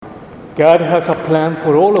God has a plan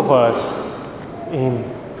for all of us,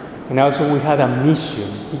 and also we had a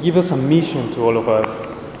mission. He gave us a mission to all of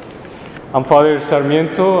us. I'm Father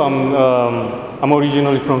Sarmiento. I'm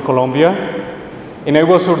originally from Colombia, and I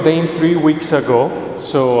was ordained 3 weeks ago,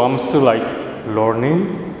 so I'm still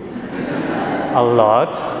learning a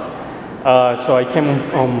lot. So I came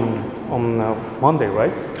on Monday,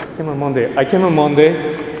 right? I came on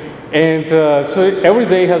Monday, and so every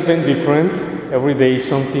day has been different. Every day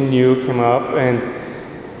something new came up, and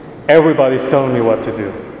everybody's telling me what to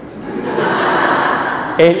do.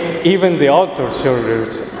 And even the altar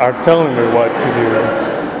servers are telling me what to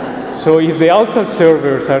do. So if the altar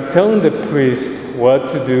servers are telling the priest what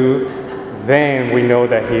to do, then we know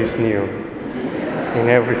that he's new in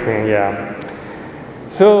everything, yeah.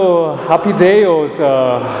 So happy day on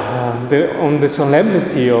the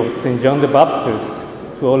solemnity of St. John the Baptist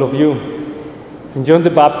to all of you. St. John the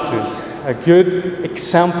Baptist, a good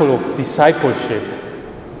example of discipleship.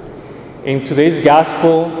 In today's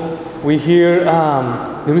gospel, we hear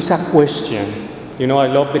there is a question. You know, I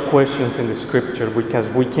love the questions in the scripture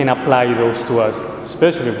because we can apply those to us,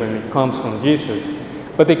 especially when it comes from Jesus.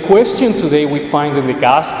 But the question today we find in the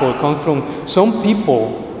gospel comes from some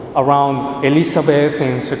people around Elizabeth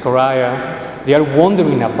and Zechariah. They are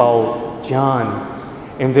wondering about John.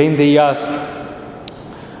 And then they ask,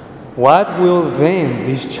 what will then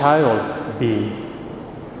this child be?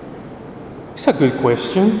 It's a good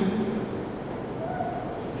question.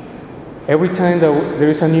 Every time that there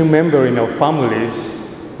is a new member in our families,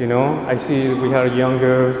 you know, I see we have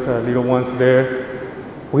younger little ones there.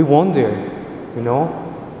 We wonder, you know,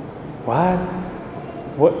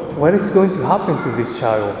 what is going to happen to this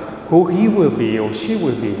child? Who he will be or she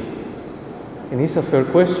will be? And it's a fair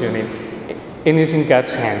question. And it's in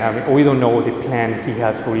God's hand. I mean, we don't know the plan He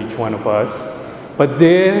has for each one of us. But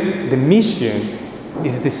there, the mission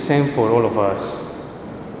is the same for all of us.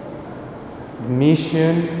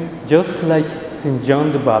 Mission, just like St.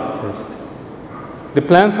 John the Baptist. The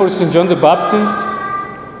plan for St. John the Baptist,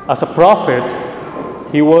 as a prophet,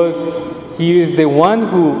 he is the one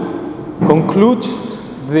who concludes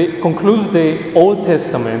the Old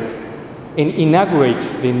Testament and inaugurates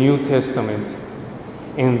the New Testament.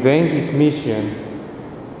 And then his mission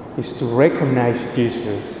is to recognize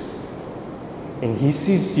Jesus. And he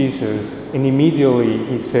sees Jesus, and immediately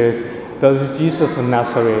he said, that is Jesus of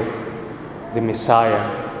Nazareth, the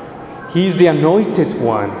Messiah. He is the anointed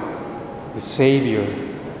one, the Savior.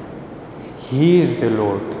 He is the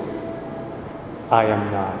Lord. I am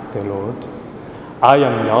not the Lord. I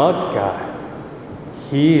am not God.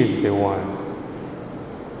 He is the one.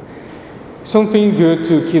 Something good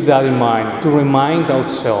to keep that in mind, to remind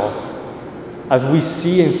ourselves as we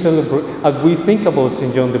see and celebrate, as we think about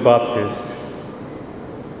St. John the Baptist.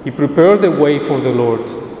 He prepared the way for the Lord,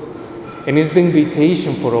 and it's the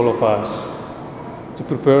invitation for all of us to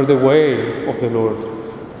prepare the way of the Lord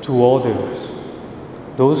to others,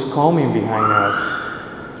 those coming behind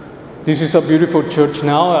us. This is a beautiful church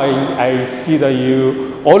now. I see that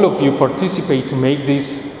all of you participate to make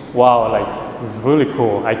this, really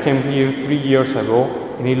cool. I came here 3 years ago,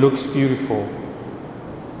 and it looks beautiful.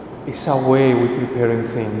 It's a way we're preparing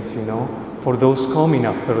things, you know, for those coming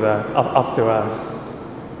after us.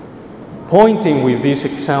 Pointing with this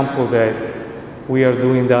example that we are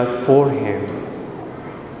doing that for Him,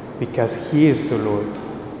 because He is the Lord.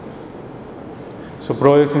 So,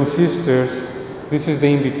 brothers and sisters, this is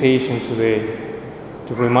the invitation today,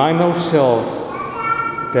 to remind ourselves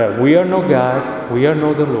that we are not God, we are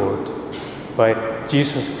not the Lord, but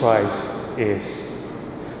Jesus Christ is.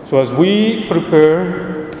 So as we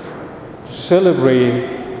prepare to celebrate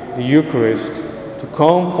the Eucharist, to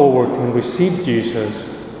come forward and receive Jesus,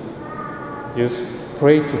 just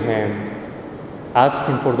pray to Him, ask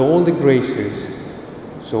Him for all the graces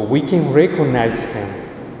so we can recognize Him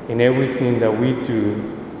in everything that we do,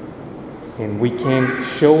 and we can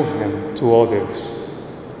show Him to others.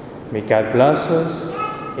 May God bless us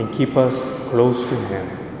and keep us close to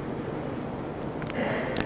Him.